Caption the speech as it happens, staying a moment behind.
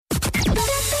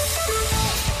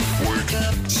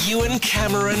Ewen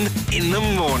Cameron in the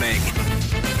morning.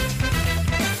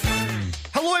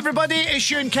 Hello everybody,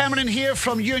 it's Ewen Cameron here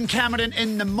from Ewen Cameron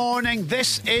in the morning.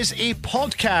 This is a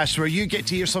podcast where you get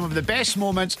to hear some of the best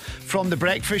moments from The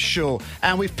Breakfast Show,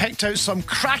 and we've picked out some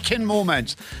cracking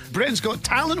moments. Britain's Got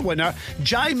Talent winner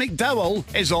Jai McDowell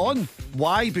is on.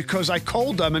 Why? Because I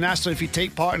called him and asked him if he'd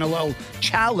take part in a little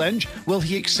challenge. Will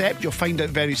he accept? You'll find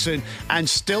out very soon. And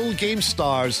still game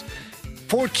stars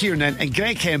for Kiernan and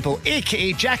Greg Hemphill,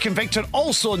 aka Jack and Victor,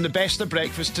 also on the Best of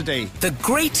Breakfast today. The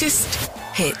greatest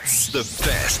hits. The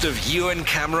best of Ewen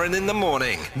Cameron in the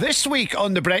morning. This week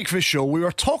on The Breakfast Show, we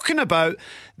were talking about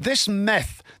this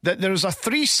myth that there's a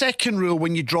 3-second rule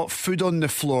when you drop food on the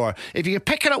floor. If you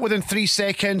pick it up within 3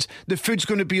 seconds, the food's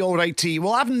going to be all right to eat.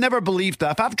 Well, I've never believed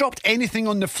that. If I've dropped anything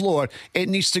on the floor, it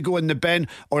needs to go in the bin,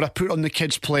 or I put it on the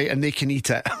kids' plate and they can eat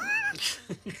it.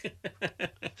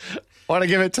 Or I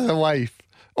give it to the wife.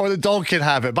 Or the dog can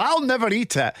have it, but I'll never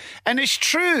eat it. And it's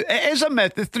true, it is a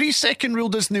myth. The 3-second rule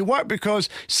doesn't work because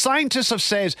scientists have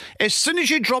said as soon as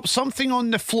you drop something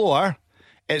on the floor,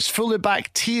 it's full of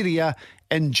bacteria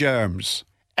and germs.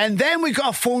 And then we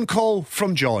got a phone call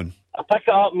from John. I pick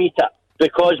it up, meet it,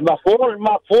 because my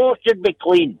floor should be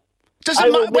clean.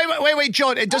 Wait,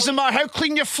 John, it doesn't matter how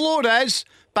clean your floor is,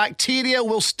 bacteria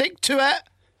will stick to it.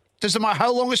 Doesn't matter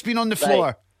how long it's been on the floor.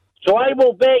 Right. So I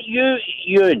will bet you,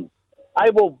 Ewan, I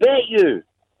will bet you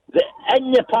that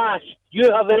in the past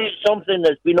you have ate something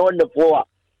that's been on the floor.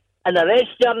 In a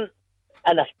restaurant,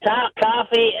 in a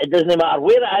cafe, it doesn't matter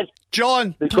where it is.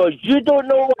 John. Because you don't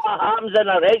know what happens in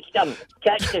a restaurant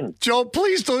kitchen. John,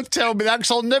 please don't tell me that,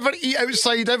 because I'll never eat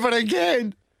outside ever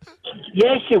again.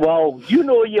 Yes, you will. You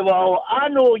know you will. I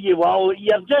know you will.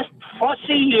 You're just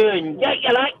fussy, Ewan. Get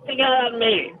your act together,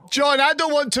 mate. John, I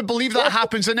don't want to believe that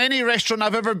happens in any restaurant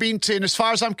I've ever been to, and as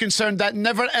far as I'm concerned, that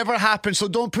never ever happens, so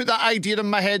don't put that idea in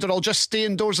my head or I'll just stay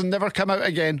indoors and never come out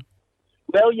again.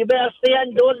 Well, you better stay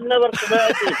indoors and never come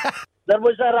out again. There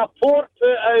was a report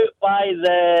put out by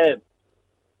the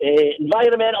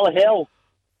Environmental Health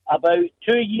about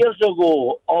 2 years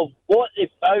ago of what they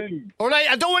found. All right,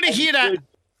 I don't want to hear it.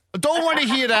 I don't want to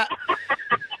hear it.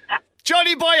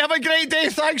 Johnny boy, have a great day.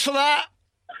 Thanks for that.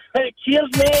 Cheers,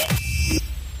 mate.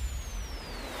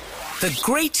 The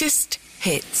greatest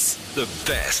hits. The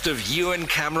best of Ewen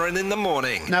Cameron in the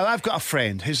morning. Now, I've got a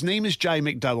friend. His name is Jai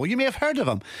McDowell. You may have heard of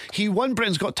him. He won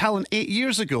Britain's Got Talent 8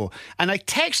 years ago. And I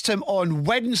texted him on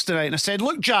Wednesday night and I said,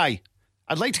 look, Jai,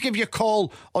 I'd like to give you a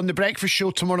call on The Breakfast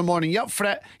Show tomorrow morning. You up for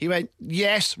it? He went,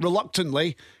 yes,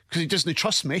 reluctantly, because he doesn't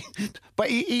trust me. But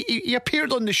he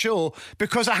appeared on the show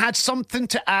because I had something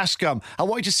to ask him. I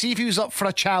wanted to see if he was up for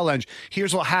a challenge.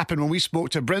 Here's what happened when we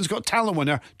spoke to Britain's Got Talent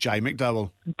winner Jai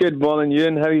McDowell. Good morning,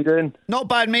 Ewan. How are you doing? Not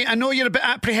bad, mate. I know you're a bit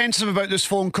apprehensive about this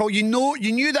phone call. You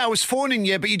knew that I was phoning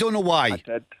you, but you don't know why. I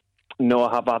did. No,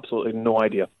 I have absolutely no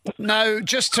idea. Now,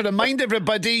 just to remind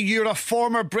everybody, you're a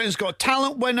former Britain's Got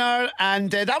Talent winner,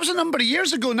 and that was a number of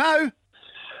years ago now.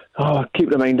 Oh, keep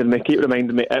reminding me.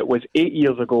 It was 8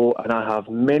 years ago, and I have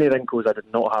many wrinkles I did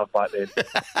not have back then.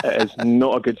 It is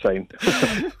not a good sign.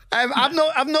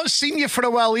 I've not seen you for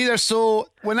a while either, so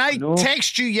when I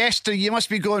text you yesterday, you must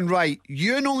be going, right,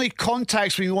 Ewan only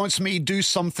contacts me when he wants me to do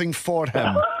something for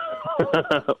him.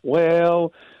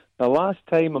 Well, the last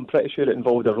time, I'm pretty sure it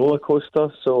involved a roller coaster,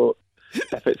 so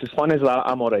if it's as fun as that,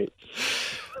 I'm all right.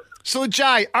 So,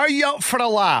 Jai, are you up for a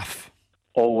laugh?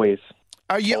 Always.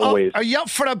 Are you up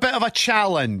for a bit of a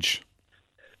challenge?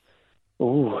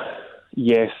 Oh,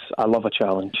 yes, I love a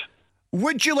challenge.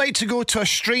 Would you like to go to a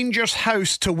stranger's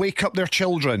house to wake up their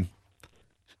children?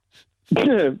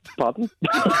 Pardon?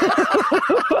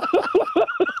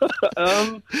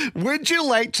 Would you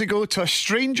like to go to a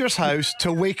stranger's house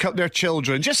to wake up their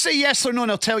children? Just say yes or no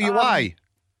and I'll tell you why.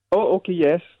 Oh, okay,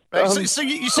 yes. Right, so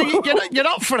you're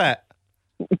up for it?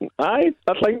 Aye,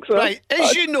 I think so. Right,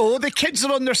 as you know, the kids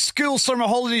are on their school summer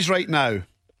holidays right now.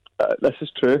 This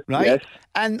is true, right? Yes.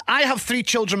 And I have 3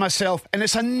 children myself, and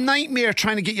it's a nightmare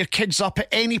trying to get your kids up at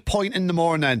any point in the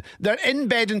morning. They're in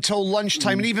bed until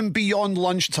lunchtime and even beyond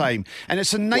lunchtime. And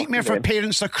it's a nightmare for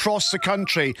parents across the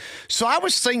country. So I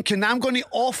was thinking I'm going to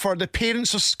offer the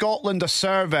Parents of Scotland a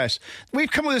service. We've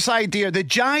come up with this idea, the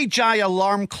Jai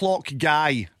alarm clock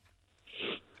guy.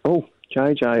 Oh,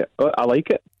 Jai. I like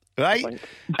it. Right?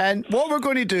 And what we're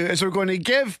going to do is we're going to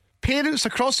give parents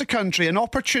across the country an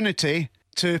opportunity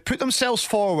to put themselves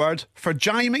forward for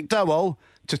Jai McDowell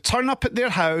to turn up at their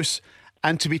house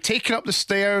and to be taken up the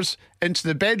stairs into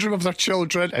the bedroom of their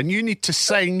children, and you need to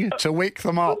sing to wake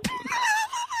them up.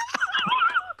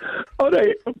 All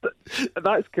right.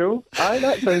 That's cool. Aye,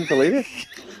 that sounds hilarious.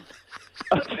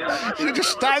 You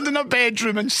just stand in a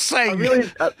bedroom and sing.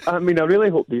 I really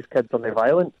hope these kids aren't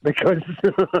violent, because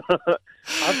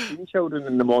I've seen children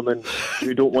in the morning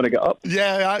who don't want to get up.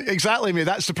 Yeah, exactly, mate.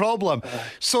 That's the problem.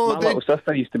 My little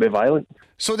sister used to be violent.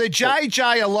 So the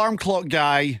Jai alarm clock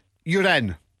guy, you're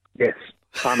in. Yes,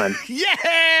 I'm in.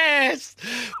 Yes!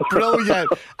 Brilliant.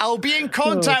 I'll be in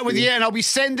contact with you, and I'll be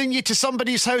sending you to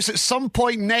somebody's house at some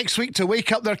point next week to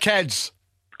wake up their kids.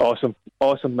 Awesome,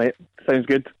 mate. Sounds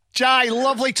good. Jai,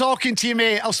 lovely talking to you,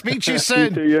 mate. I'll speak to you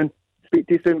soon. You too, Ewan. Speak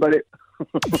to you soon, buddy.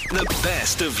 The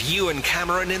best of Ewen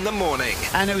Cameron in the morning.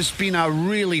 And it's been a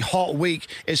really hot week.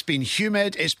 It's been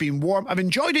humid, it's been warm. I've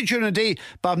enjoyed it during the day,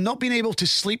 but I've not been able to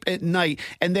sleep at night.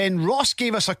 And then Ross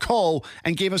gave us a call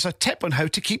and gave us a tip on how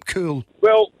to keep cool.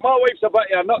 Well, my wife's a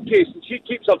bit of a nutcase, and she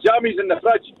keeps her jammies in the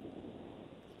fridge.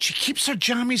 She keeps her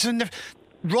jammies in the...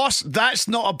 Ross, that's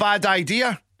not a bad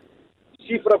idea.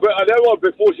 See, for about an hour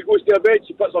before she goes to her bed,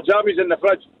 she puts her jammies in the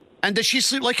fridge. And did she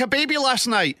sleep like a baby last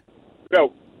night?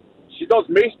 Well, she does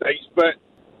most nights, but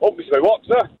obviously works,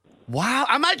 huh? Wow,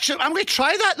 I'm going to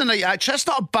try that tonight, actually. That's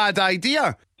not a bad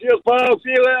idea. Cheers, pal. See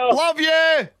you later. Love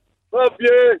you. Love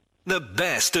you. The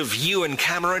best of Ewen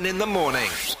Cameron in the morning.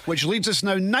 Which leads us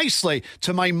now nicely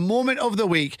to my moment of the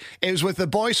week. It was with the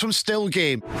boys from Still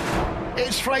Game.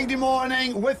 It's Friday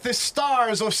morning with the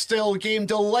stars of Still Game.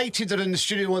 Delighted they're in the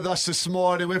studio with us this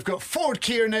morning. We've got Ford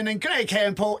Kiernan and Greg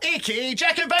Hemphill, a.k.a.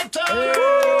 Jack and Victor.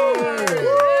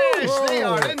 Yes, they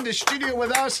are in the studio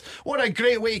with us. What a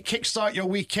great way to kickstart your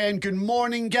weekend. Good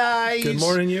morning, guys. Good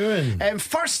morning, Ewan.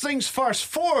 First things first,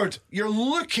 Ford, you're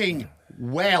looking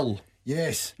well.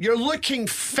 Yes. You're looking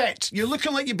fit. You're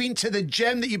looking like you've been to the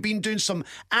gym, that you've been doing some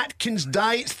Atkins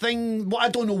diet thing. Well, I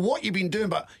don't know what you've been doing,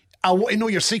 but I want to know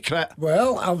your secret.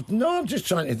 Well, I'm just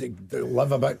trying to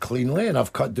live a bit cleanly, and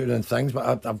I've cut down on things,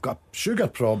 but I've got a sugar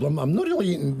problem. I'm not really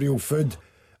eating real food.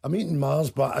 I'm eating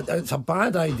Mars, but it's a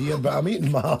bad idea, but I'm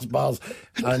eating Mars bars,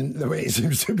 and the weight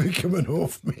seems to be coming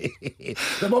off me.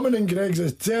 The woman in Greg's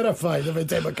is terrified every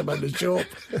time I come in the shop.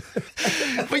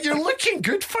 But you're looking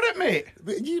good for it, mate.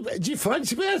 Do you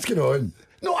fancy what's going on?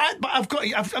 No,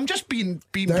 I'm just being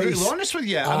Nice. brutally honest with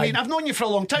you. I mean, I've known you for a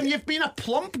long time. You've been a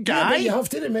plump guy. Yeah, but you have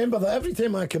to remember that every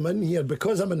time I come in here,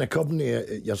 because I'm in the company of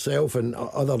yourself and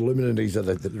other luminaries at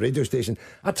the radio station,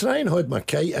 I try and hold my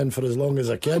kite in for as long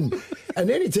as I can. And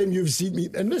any time you've seen me,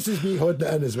 and this is me holding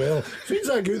it in as well, as soon as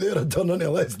I go there, I turn into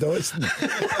Les Dawson.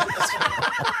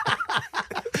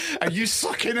 Are you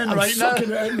sucking in I'm right now?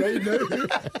 sucking it in right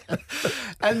now.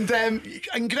 And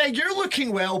Greg, you're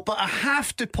looking well, but I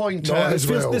have to point Not out as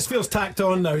well. This feels tacked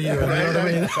on now, you know what I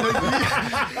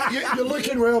mean? You're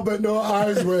looking well, but not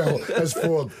as well as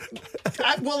Ford.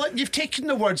 Well, you've taken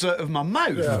the words out of my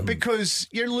mouth because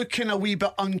you're looking a wee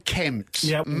bit unkempt.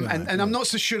 Yep. And I'm not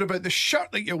so sure about the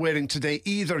shirt that you're wearing today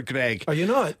either, Greg. Are you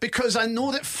not? Because I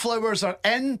know that flowers are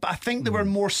in, but I think they were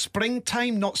more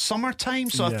springtime, not summertime.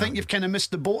 So I think you've kind of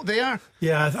missed the boat there.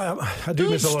 Yeah, I do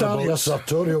Don't miss a lot start of your boats.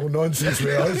 sartorial nonsense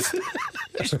with us.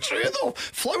 It's true though.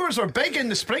 Flowers are big in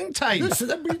the springtime.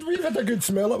 Listen, we've had a good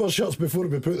smell at our shirts before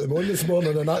we put them on this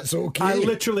morning, and that's okay. I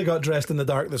literally got dressed in the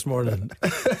dark this morning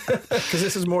because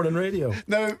this is morning radio.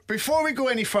 Now, before we go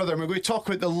any further, we're going to talk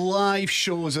about the live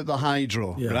shows at the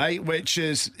Hydro, right? Which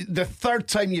is the third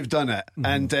time you've done it,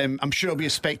 and I'm sure it'll be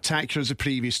as spectacular as the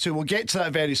previous two. We'll get to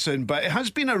that very soon, but it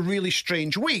has been a really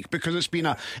strange week because it's been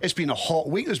a hot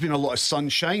week. There's been a lot of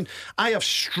sunshine. I have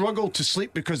struggled to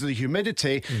sleep because of the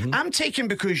humidity. I'm taking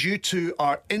because you two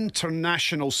are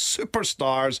international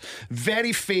superstars,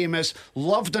 very famous,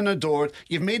 loved and adored.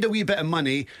 You've made a wee bit of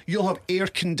money. You'll have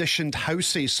air-conditioned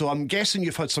houses, so I'm guessing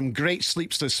you've had some great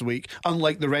sleeps this week,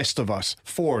 unlike the rest of us.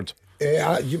 Ford.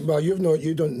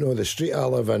 You don't know the street I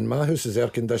live in. My house is air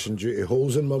conditioned due to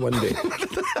holes in my window.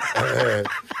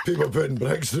 People putting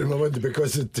bricks through my window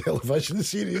because the television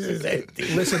series is empty.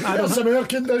 Listen, There's some air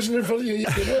conditioning for you.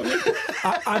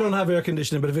 I don't have air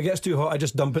conditioning, but if it gets too hot, I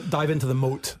just dive into the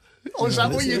moat. Oh, is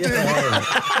that what you do?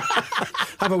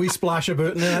 Have a wee splash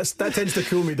about, and that tends to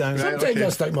cool me down. Sometimes I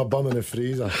stick my bum in the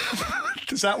freezer.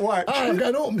 Does that work? I've got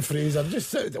an open freezer.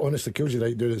 Just honestly kills you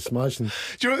right doing it smashing. Do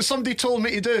you know what somebody told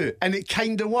me to do? And it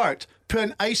kind of worked. Put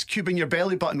an ice cube in your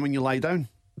belly button when you lie down.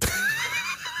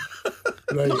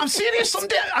 Right. No, I'm serious.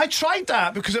 I tried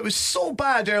that because it was so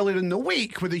bad earlier in the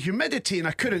week with the humidity and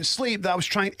I couldn't sleep that I was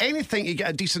trying anything to get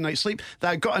a decent night's sleep, that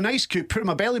I got an ice cube, put it in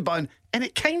my belly button, and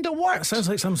it kind of worked. It sounds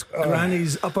like some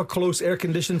granny's upper close air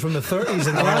conditioning from the 30s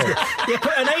in Glasgow. You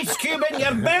put an ice cube in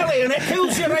your belly and it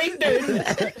cools you right down.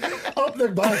 Up the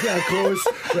back of a close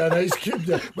with an ice cube.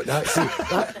 But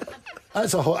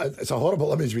It's a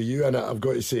horrible image with you in it. I've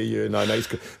got to say, you in a nice.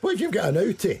 What if you've got an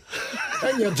outie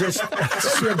and you're just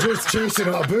chasing it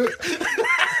about?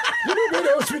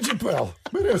 Where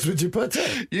else would you put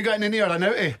it? You got an innie or an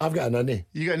outie? I've got an innie.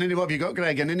 You got an innie? What have you got,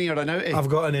 Greg? An innie or an outie? I've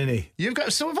got an innie. You've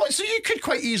got so you could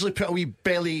quite easily put a wee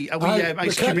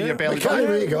ice cube in your belly. Try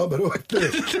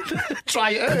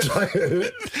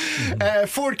it out.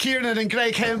 For Kiernan and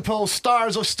Greg Hemphill,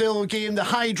 stars of Still Game, the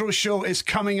Hydro Show is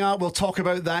coming up. We'll talk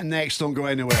about that next. Don't go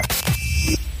anywhere.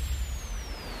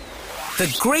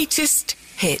 The greatest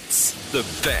hits. The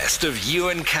best of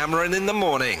Ewen Cameron in the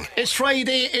morning. It's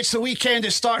Friday, it's the weekend,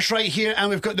 it starts right here, and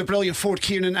we've got the brilliant Ford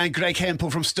Kiernan and Greg Hemphill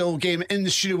from Still Game in the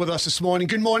studio with us this morning.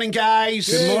 Good morning, guys.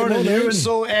 Good morning, Ewan.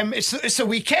 So it's a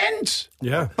weekend.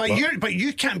 Yeah. But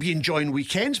you can't be enjoying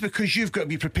weekends because you've got to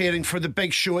be preparing for the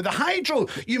big show at the Hydro.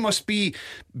 You must be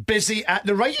busy at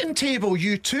the writing table,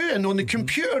 you too, and on the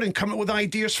computer and coming up with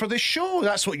ideas for the show.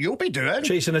 That's what you'll be doing.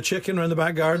 Chasing a chicken around the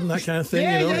back garden, that kind of thing.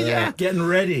 Yeah. Getting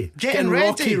ready. Getting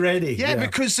ready. Rocky ready. Yeah,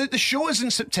 because the show is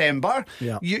in September.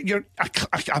 Yeah.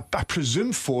 I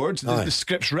presume, Ford, the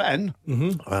script's written.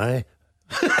 Mm-hmm. Aye.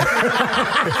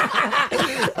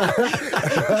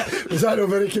 Was that not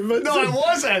very convincing? No, it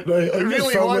wasn't. Right, it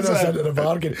really wasn't. Us into the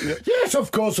bargain. Yes,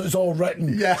 of course, it's all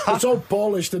written. Yeah. It's all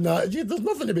polished and that. There's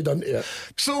nothing to be done to it.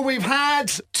 So we've had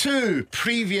 2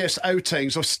 previous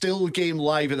outings of Still Game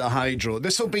live at the Hydro.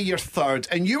 This will be your 3rd,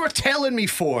 and you were telling me,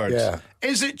 Ford. Yeah.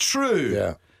 Is it true?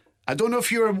 Yeah. I don't know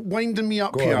if you're winding me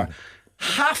up here.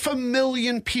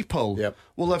 500,000 people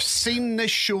will have seen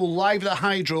this show live at the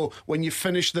Hydro when you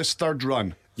finish this 3rd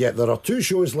run. Yeah, there are 2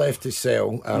 shows left to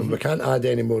sell. We can't add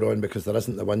any more on because there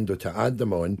isn't the window to add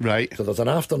them on. Right. So there's an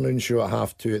afternoon show at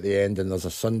 2:30 at the end, and there's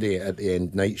a Sunday at the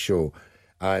end night show.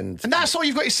 And that's all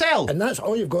you've got to sell. And that's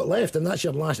all you've got left, and that's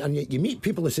your last. And you meet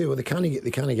people who say, well, they can't get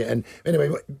in. Anyway,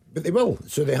 but they will.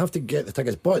 So they have to get the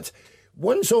tickets. But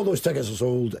once all those tickets are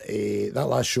sold, that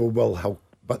last show will have.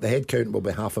 But the head count will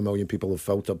be 500,000 people have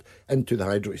filtered into the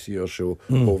Hydro to see our show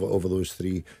over those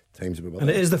 3 times. And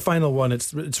it is the final one.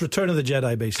 It's Return of the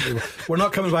Jedi, basically. We're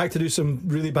not coming back to do some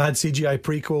really bad CGI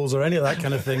prequels or any of that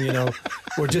kind of thing, you know.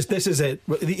 This is it.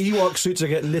 The Ewok suits are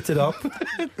getting knitted up.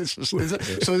 So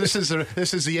this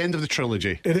is the end of the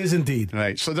trilogy. It is indeed.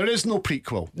 Right. So there is no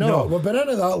prequel. No. We've been in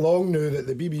it that long now that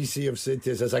the BBC have said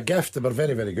to us as a gift. They were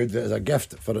very, very good. As a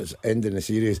gift for its end in the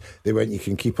series, they went, you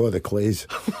can keep all the clays.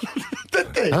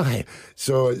 Did they? Aye.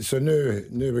 So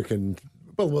now we can.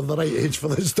 Well, we're the right age for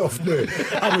this stuff now.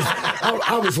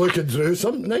 I was looking through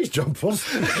some nice jumpers,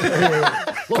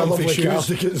 lovely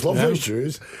cardigans, lovely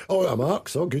shoes. Oh,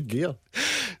 marks, good gear.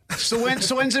 So when's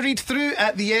the read through?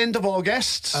 At the end of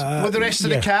August with the rest of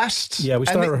the cast? Yeah, we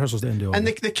start rehearsals at the end of August.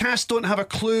 And the cast don't have a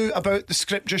clue about the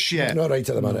script just yet? Not right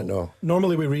at the minute, no.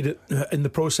 Normally we read it in the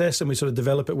process and we sort of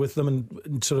develop it with them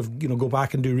and sort of go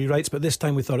back and do rewrites, but this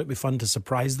time we thought it'd be fun to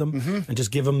surprise them and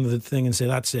just give them the thing and say,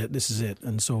 that's it, this is it.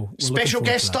 And so special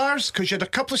guest stars? Because you had a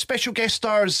couple of special guest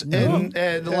stars in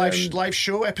the live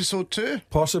show, episode 2.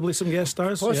 Possibly some guest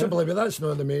stars. Possibly, but that's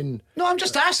not the main. No, I'm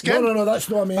just asking. No, that's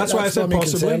not me. That's why I said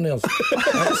possibly.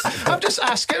 I'm just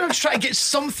asking. I'm trying to get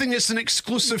something that's an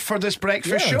exclusive for this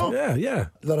breakfast show. Yeah.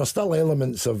 There are still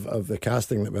elements of the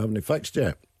casting that we haven't fixed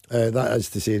yet. That is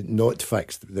to say, not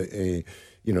fixed.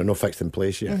 No fixed in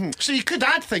place yet. Mm-hmm. So you could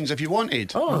add things if you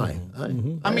wanted. Oh, aye.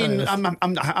 Mm-hmm. I mean,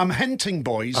 I'm hinting,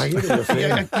 boys. I hear what you're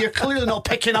saying. You're clearly not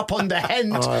picking up on the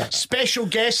hint. Special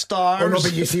guest stars. Oh no,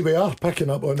 but you see, we are picking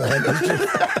up on the hint.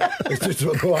 It's just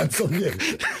we're not answering you.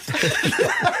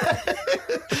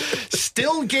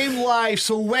 Still Game live.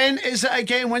 So when is it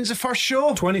again? When's the first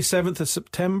show? 27th of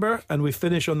September, and we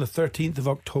finish on the 13th of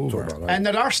October. Right. And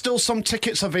there are still some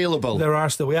tickets available. There are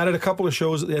still. We added a couple of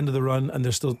shows at the end of the run, and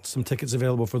there's still some tickets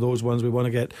available for those ones. We want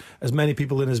to get as many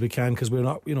people in as we can because we're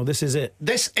not. This is it.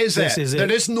 This is it.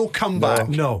 There is no comeback.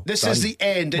 No. This is the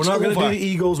end. It's we're not over. going to do the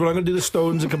Eagles. We're not going to do the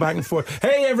Stones and come back and forth.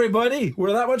 Hey, everybody,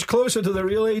 we're that much closer to the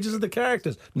real ages of the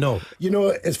characters. No.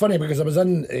 It's funny because I was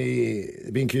in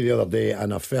B&Q the other day,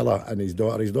 and a fella and his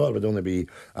daughter would only be,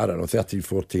 13,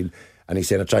 14, and he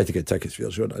said, I tried to get tickets for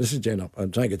your show. This is Jen up.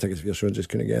 I'm trying to get tickets for your show and just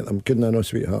couldn't get them. Couldn't I, no,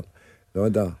 sweetheart? No,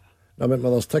 Dad. I went,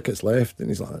 well, there's tickets left. And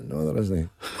he's like, no, there isn't.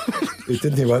 He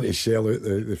didn't want to shell out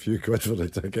the few quid for the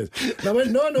tickets. And I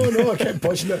went, no, I kept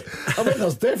pushing it. I went,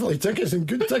 there's definitely tickets and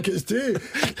good tickets too.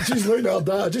 She's looking at her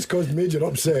dad. It just caused major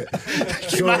upset.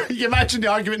 So, you imagine the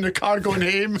argument in the car going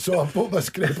home. So I put my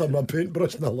scraper and my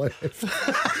paintbrush and I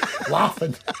left.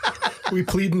 Laughing. We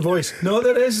pleading voice. No,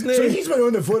 there isn't. So he's been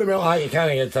on the phone about, you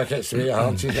can't get tickets,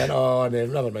 sweetheart. She's going, oh, no,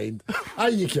 never mind.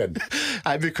 You can.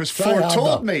 Because Ford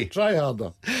told me. Try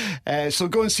harder. So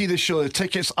go and see the show. The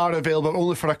tickets are available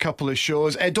only for a couple of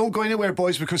shows. Don't go anywhere,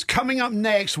 boys, because coming up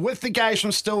next with the guys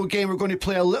from Still Game, we're going to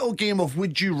play a little game of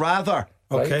Would You Rather.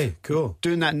 Okay, cool.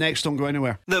 Doing that next, don't go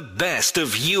anywhere. The best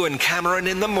of Ewen Cameron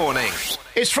in the morning.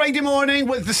 It's Friday morning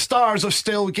with the stars of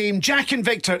Still Game. Jack and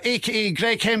Victor, a.k.a.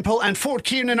 Greg Hemphill and Ford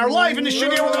Kiernan are live in the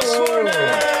studio with us this morning.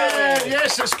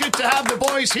 Yes, it's good to have the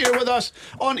boys here with us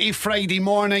on a Friday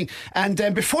morning. And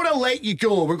before I let you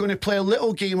go, we're going to play a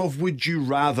little game of Would You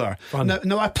Rather. Fun.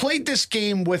 Now, I played this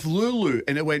game with Lulu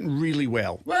and it went really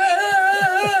well. Did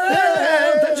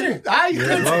you? I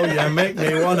did. Oh, you make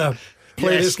me want to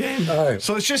play this game.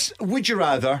 So it's just Would You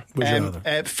Rather. Would you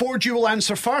rather? Ford, you will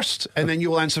answer first and then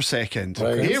you will answer second.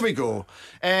 Right. Here we go.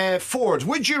 Ford,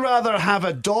 would you rather have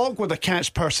a dog with a cat's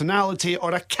personality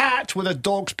or a cat with a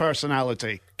dog's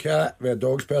personality? Cat with a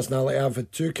dog's personality. I've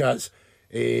had two cats.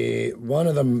 One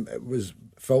of them was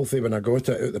filthy when I got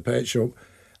it out the pet shop,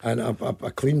 and I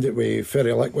cleaned it with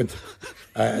fairy liquid,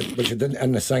 which I didn't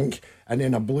in the sink, and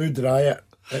then I blew dry it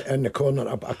in the corner.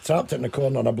 I trapped it in the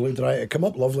corner and I blew dry it. It came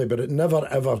up lovely, but it never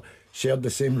ever shared the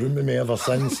same room with me ever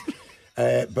since.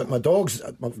 But my dogs,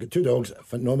 I've got two dogs,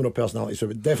 phenomenal personalities, so it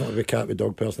would definitely be cat with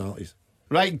dog personalities.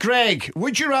 Right, Greg,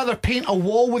 would you rather paint a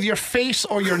wall with your face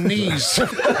or your knees?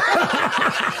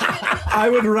 I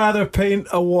would rather paint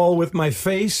a wall with my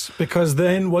face, because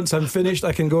then once I'm finished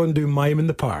I can go and do mime in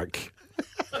the park.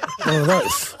 Oh,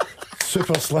 that's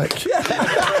super slick.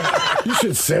 You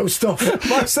should sell stuff.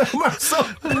 Marcel.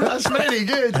 That's very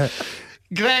good.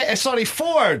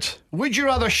 Ford, would you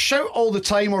rather shout all the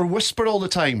time or whisper all the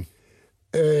time?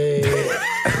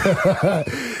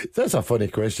 That's a funny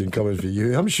question coming from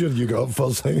you. I'm sure you got up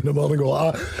first thing in the morning and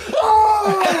go,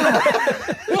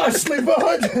 what a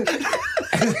sleepyhead.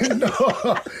 No.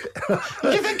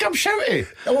 Do you think I'm shouty?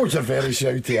 Oh, you're very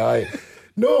shouty, aye.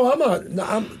 No,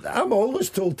 I'm always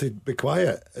told to be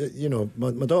quiet. You know,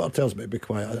 my daughter tells me to be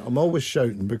quiet. I'm always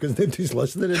shouting because nobody's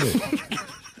listening to me.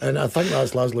 And I think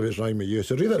that's largely what's wrong with you.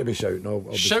 So rather to be shouting. I'll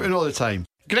be Shouting all the time.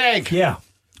 Greg. Yeah.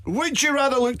 Would you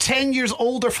rather look 10 years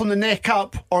older from the neck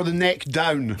up or the neck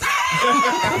down?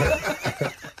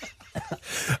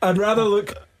 I'd rather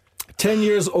look 10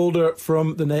 years older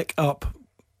from the neck up,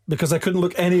 because I couldn't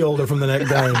look any older from the neck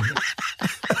down.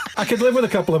 I could live with a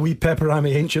couple of wee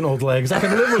pepperami ancient old legs. I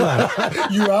could live with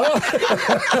that. You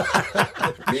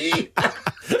are? Me?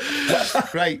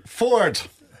 Right, Ford.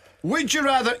 Would you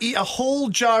rather eat a whole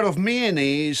jar of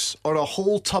mayonnaise or a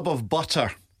whole tub of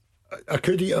butter? I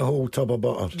could eat a whole tub of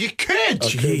butter. You could?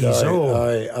 Jeez,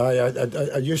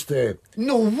 I used to.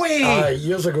 No way.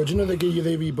 Years ago, do you know they give you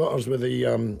the wee butters with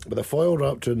the foil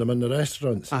wrapped around them in the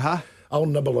restaurants? Uh-huh. I'll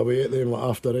nibble away at them like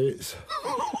after eights.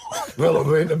 Well, I'm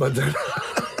going to my dinner.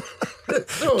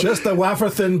 Just a wafer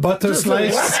thin butter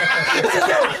slice.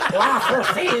 Wafer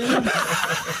thin.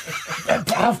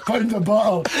 Half pound of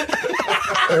butter.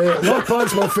 What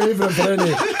part's my favourite for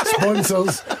any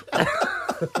sponsors?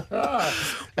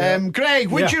 Greg,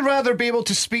 would you rather be able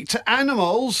to speak to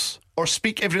animals or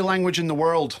speak every language in the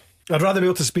world? I'd rather be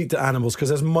able to speak to animals, because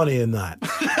there's money in that.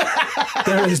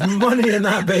 There is money in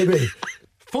that, baby.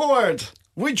 Ford,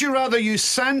 would you rather use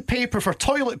sandpaper for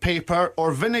toilet paper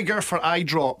or vinegar for eye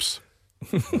drops?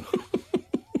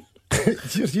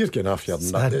 You're getting off your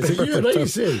nut. Is it you, right? You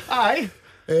say? Aye.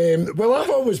 Well, I've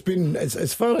always been,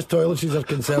 as far as toiletries are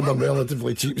concerned, I'm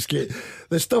relatively cheapskate.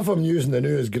 The stuff I'm using now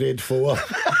is grade 4.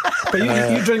 But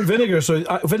you drink vinegar, so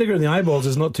vinegar in the eyeballs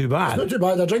is not too bad. Not too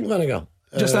bad. I drink vinegar.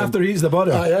 Just after he eats the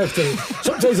butter. Aye, after.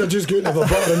 Sometimes I just go into the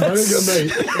butter and vinegar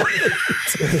night.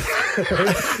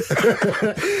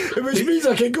 Which means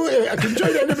I can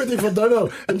join anybody for dinner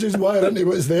and just wire into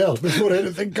what's there before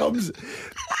anything comes.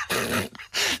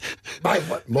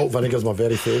 Malt vinegar's my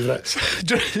very favourite.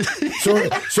 So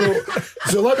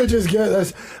let me just get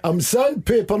this. I'm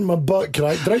sandpapering my butt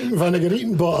crack, drinking vinegar,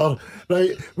 eating butter,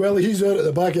 right? Well, he's out at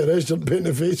the back of the restaurant painting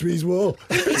the face with his wall.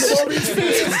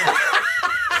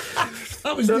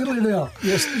 That was nearly there.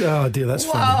 Yes. Oh dear, that's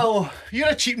funny. Wow, you're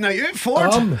a cheap night out, Ford.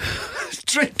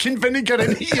 Drinking vinegar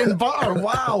and eating butter.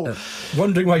 Wow.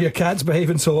 Wondering why your cat's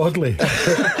behaving so oddly.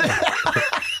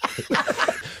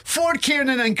 Ford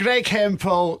Kiernan and Greg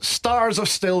Hemphill, stars of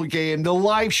Still Game. The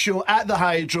live show at the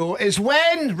Hydro is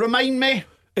when? Remind me.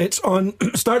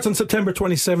 Starts on September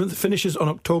 27th, finishes on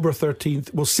October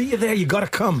 13th. We'll see you there. You got to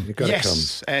come.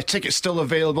 Yes, tickets still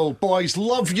available. Boys,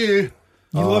 love you.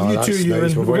 Love you too, Ewan.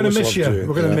 Nice. We're going to miss you. You.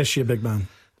 We're going to miss you, big man.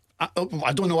 I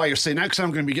don't know why you're saying that, because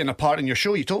I'm going to be getting a part in your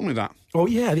show. You told me that. Oh,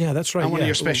 yeah, that's right. I'm one of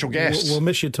your special guests. We'll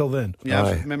miss you till then. Yeah,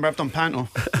 Aye. remember I've done panto.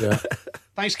 Yeah.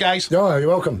 Thanks, guys. Yeah, you're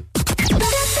welcome.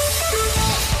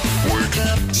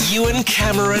 Ewen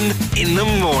Cameron in the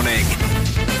morning.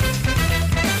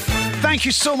 Thank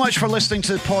you so much for listening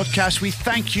to the podcast. We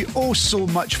thank you oh so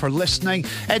much for listening.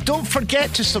 Don't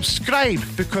forget to subscribe,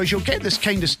 because you'll get this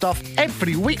kind of stuff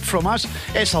every week from us.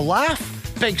 It's a laugh,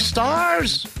 big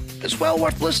stars. It's well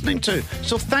worth listening to.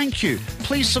 So thank you.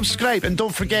 Please subscribe. And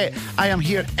don't forget, I am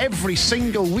here every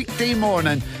single weekday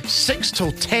morning, 6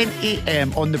 till 10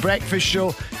 a.m. on The Breakfast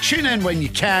Show. Tune in when you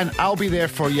can. I'll be there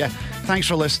for you. Thanks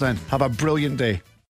for listening. Have a brilliant day.